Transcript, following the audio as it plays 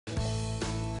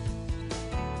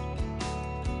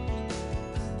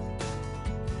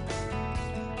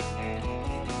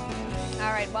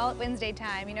right, well, Wednesday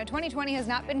time. 2020 has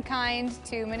not been kind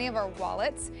to many of our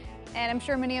wallets, and I'm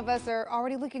sure many of us are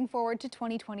already looking forward to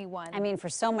 2021. I mean, for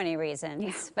so many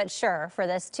reasons, but sure, for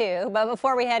this too. But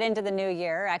before we head into the new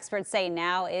year, experts say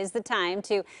now is the time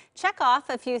to check off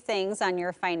a few things on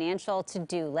your financial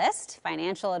to-do list.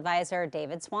 Financial advisor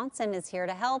David Swanson is here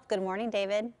to help. Good morning,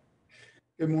 David.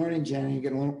 Good morning, Jenny.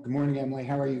 Good morning, Emily.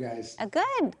 How are you guys?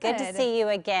 Good to see you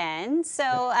again.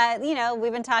 So,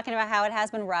 we've been talking about how it has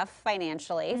been rough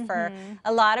financially for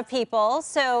a lot of people.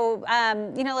 So,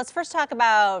 let's first talk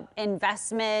about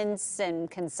investments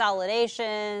and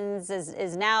consolidations.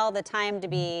 Is now the time to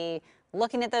be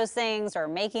looking at those things or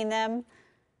making them?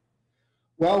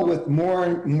 Well, with more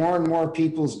and more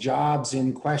people's jobs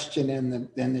in question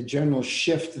and the general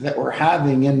shift that we're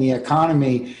having in the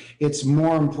economy, it's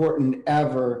more important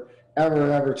ever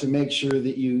to make sure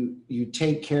that you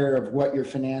take care of what your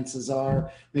finances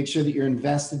are, make sure that you're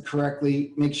invested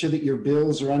correctly, make sure that your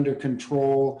bills are under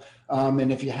control,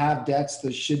 and if you have debts,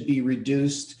 those should be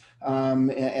reduced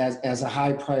as a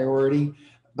high priority.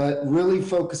 But really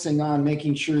focusing on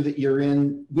making sure that you're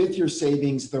in with your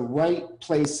savings the right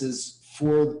places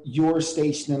for your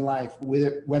station in life,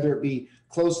 whether it be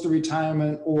close to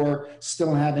retirement or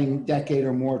still having a decade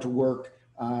or more to work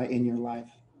in your life.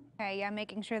 Okay, yeah,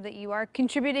 making sure that you are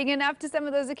contributing enough to some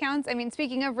of those accounts. I mean,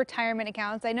 speaking of retirement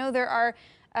accounts, I know there are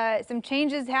some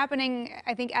changes happening,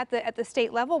 I think, at the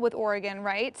state level with Oregon,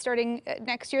 right? Starting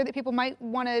next year that people might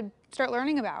want to start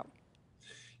learning about.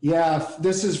 Yeah,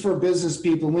 this is for business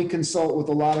people. We consult with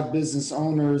a lot of business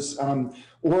owners.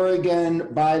 Oregon,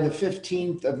 by the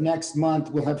 15th of next month,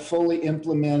 will have fully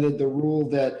implemented the rule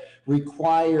that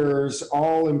requires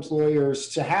all employers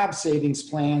to have savings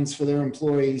plans for their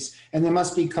employees, and they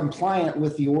must be compliant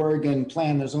with the Oregon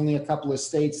plan. There's only a couple of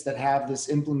states that have this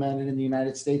implemented in the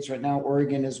United States right now.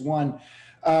 Oregon is one.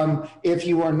 If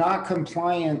you are not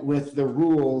compliant with the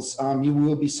rules, you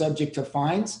will be subject to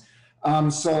fines.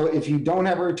 So if you don't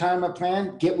have a retirement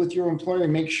plan, get with your employer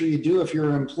and make sure you do. If you're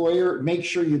an employer, make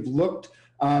sure you've looked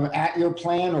at your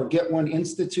plan or get one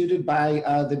instituted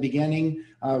by the beginning,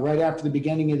 right after the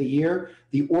beginning of the year.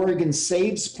 The Oregon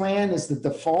Saves Plan is the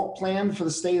default plan for the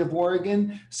state of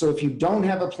Oregon. So if you don't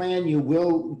have a plan, you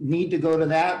will need to go to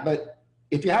that. But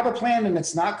if you have a plan and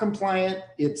it's not compliant,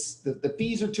 it's the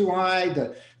fees are too high,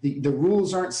 the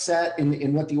rules aren't set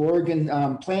in what the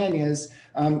Oregon plan is,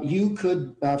 you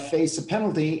could face a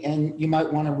penalty, and you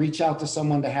might want to reach out to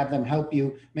someone to have them help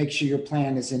you make sure your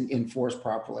plan is enforced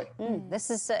properly. This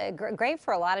is great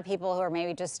for a lot of people who are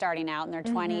maybe just starting out in their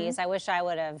 20s. I wish I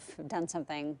would have done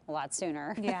something a lot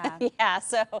sooner. Yeah. Yeah.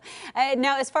 So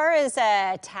now, as far as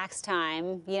tax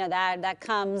time, that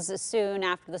comes soon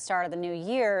after the start of the new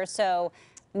year. So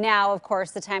now, of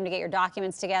course, the time to get your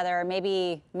documents together,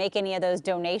 maybe make any of those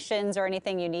donations or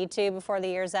anything you need to before the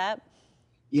year's up.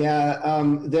 Yeah,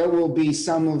 there will be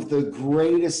some of the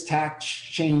greatest tax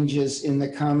changes in the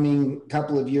coming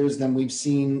couple of years than we've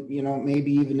seen,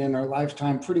 maybe even in our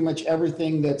lifetime. Pretty much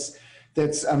everything that's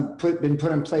been put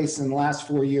in place in the last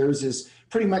 4 years is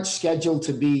pretty much scheduled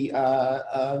to be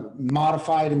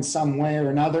modified in some way or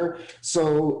another.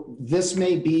 So this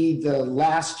may be the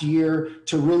last year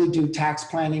to really do tax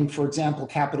planning. For example,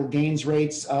 capital gains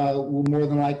rates will more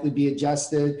than likely be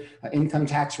adjusted. Income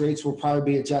tax rates will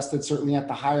probably be adjusted, certainly at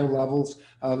the higher levels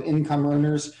of income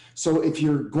earners. So if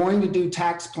you're going to do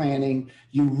tax planning,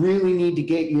 you really need to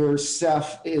get your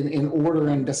stuff in order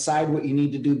and decide what you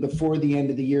need to do before the end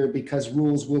of the year, because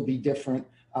rules will be different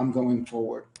going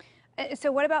forward.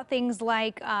 So what about things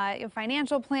like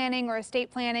financial planning or estate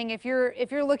planning? If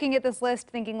you're looking at this list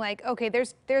thinking like, okay,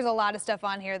 there's a lot of stuff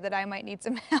on here that I might need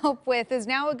some help with, is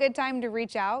now a good time to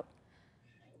reach out?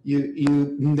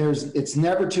 It's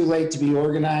never too late to be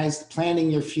organized, planning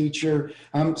your future.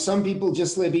 Some people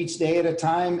just live each day at a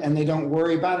time and they don't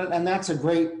worry about it, and that's a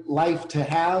great life to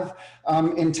have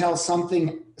until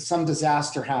some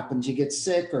disaster happens. You get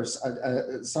sick or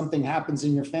something happens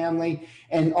in your family,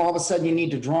 and all of a sudden you need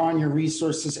to draw on your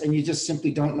resources and you just simply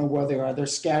don't know where they are. They're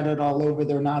scattered all over,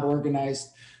 they're not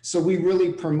organized. So we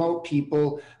really promote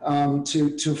people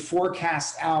to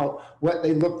forecast out what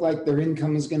they look like their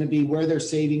income is going to be, where their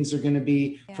savings are going to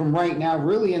be from right now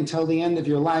really until the end of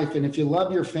your life. And if you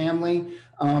love your family,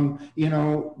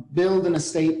 build an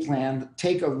estate plan,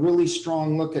 take a really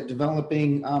strong look at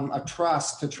developing a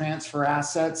trust to transfer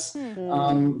assets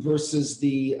versus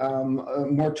the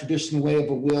more traditional way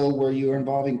of a will where you're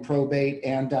involving probate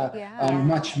and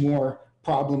much more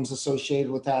problems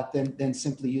associated with that than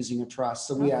simply using a trust.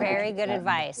 So very good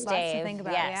advice, Dave. Lots to think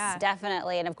about. Yes,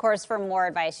 definitely. And of course, for more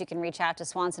advice, you can reach out to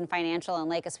Swanson Financial in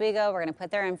Lake Oswego. We're going to put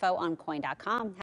their info on coin.com.